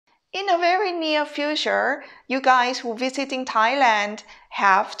In a very near future, you guys who visiting Thailand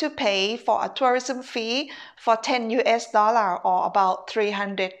have to pay for a tourism fee for 10 US dollar or about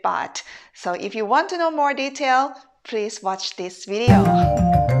 300 baht. So if you want to know more detail, please watch this video.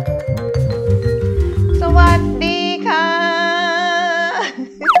 สวัสดีค่ะ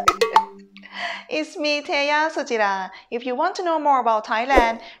It's me, Teya, Suchira. If you want to know more about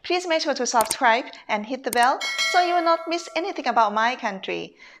Thailand, please make sure to subscribe and hit the bell so you will not miss anything about my country.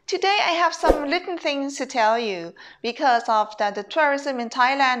 Today I have some little things to tell you because of the tourism in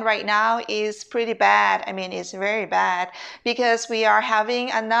Thailand right now is pretty bad. I mean, it's very bad because we are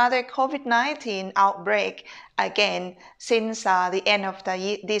having another COVID-19 outbreak again since the end of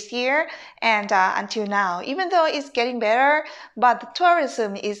this year and until now. Even though it's getting better, but the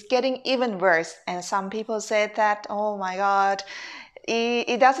tourism is getting even worse. And some people said that, oh my God,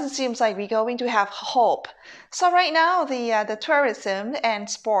 it doesn't seem like we're going to have hope. So right now, the Tourism and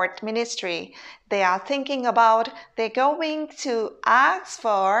Sport Ministry, they are thinking about they're going to ask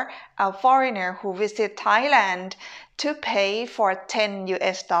for a foreigner who visit Thailand to pay for 10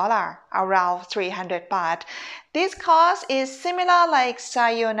 US dollar, around 300 baht. This cost is similar like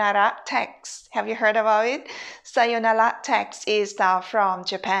sayonara tax. Have you heard about it? Sayonara tax is from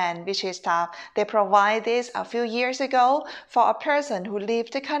Japan, which is they provide this a few years ago for a person who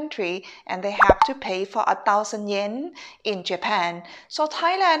leaves the country and they have to pay for 1,000 yen in Japan. So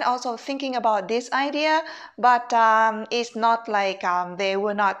Thailand also thinking about this idea, but it's not like they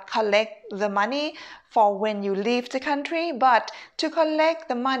will not collect the money for when you leave the country, but to collect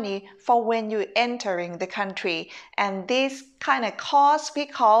the money for when you're entering the country. And this kind of cost we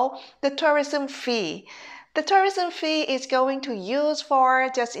call the tourism fee. The tourism fee is going to use for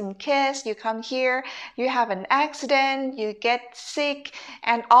just in case you come here, you have an accident, you get sick,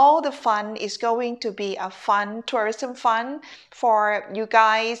 and all the fund is going to be a fund, tourism fund for you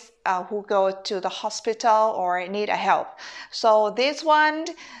guys who go to the hospital or need a help. So this one,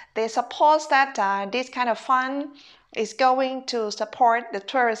 they suppose that this kind of fund is going to support the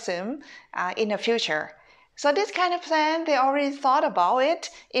tourism in the future. So this kind of plan, they already thought about it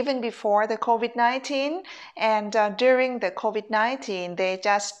even before the COVID-19, and during the COVID-19, they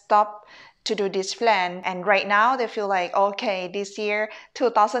just stopped to do this plan. And right now they feel like, okay, this year,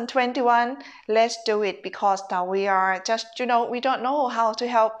 2021, let's do it because now we are just, we don't know how to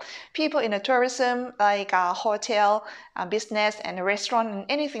help people in the tourism, like hotel, business and restaurant and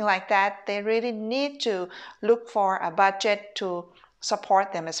anything like that. They really need to look for a budget to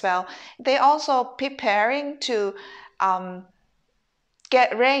support them as well. They also preparing to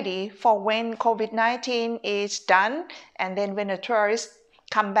get ready for when COVID-19 is done and then when the tourists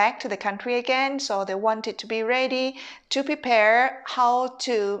come back to the country again. So they wanted to be ready to prepare how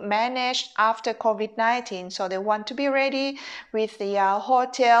to manage after COVID-19. So they want to be ready with the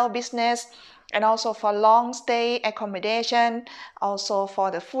hotel business and also for long stay accommodation, also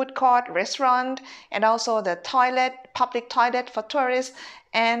for the food court, restaurant, and also the toilet, public toilet for tourists,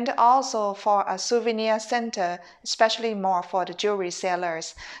 and also for a souvenir center, especially more for the jewelry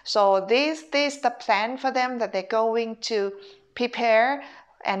sellers. So this is the plan for them that they're going to prepare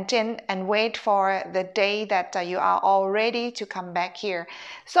and wait for the day that you are all ready to come back here.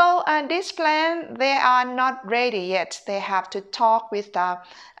 So this plan, they are not ready yet. They have to talk with the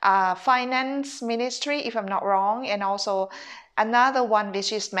finance ministry, if I'm not wrong, and also another one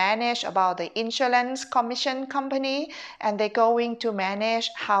which is managed about the insurance commission company, and they're going to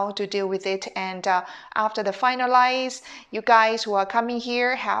manage how to deal with it. And after the finalize, you guys who are coming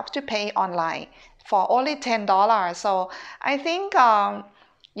here have to pay online for only $10. So I think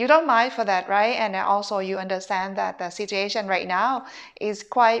you don't mind for that, right? And also you understand that the situation right now is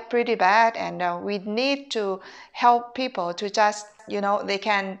quite pretty bad, and we need to help people to just, they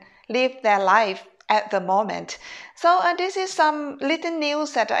can live their life at the moment. So this is some little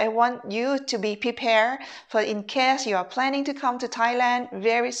news that I want you to be prepared for in case you are planning to come to Thailand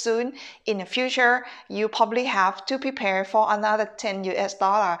very soon in the future. You probably have to prepare for another 10 US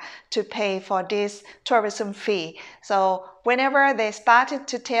dollar to pay for this tourism fee. So whenever they started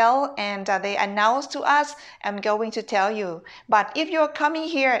to tell and they announced to us, I'm going to tell you. But if you're coming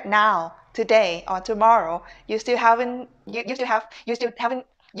here now, today or tomorrow, you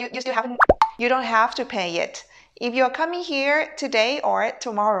don't have to pay it. If you're coming here today or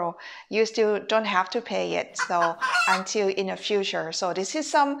tomorrow, you still don't have to pay it. So until in the future. So this is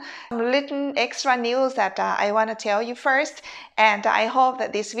some little extra news that I want to tell you first. And I hope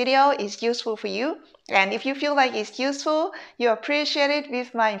that this video is useful for you. And if you feel like it's useful, you appreciate it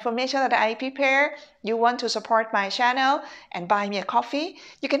with my information that I prepare, you want to support my channel and buy me a coffee,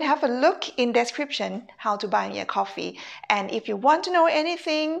 you can have a look in description how to buy me a coffee. And if you want to know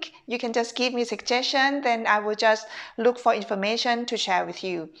anything, you can just give me a suggestion, then I will just look for information to share with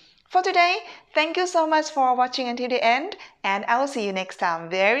you. For today, thank you so much for watching until the end, and I will see you next time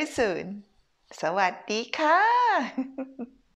very soon. สวัสดีค่ะ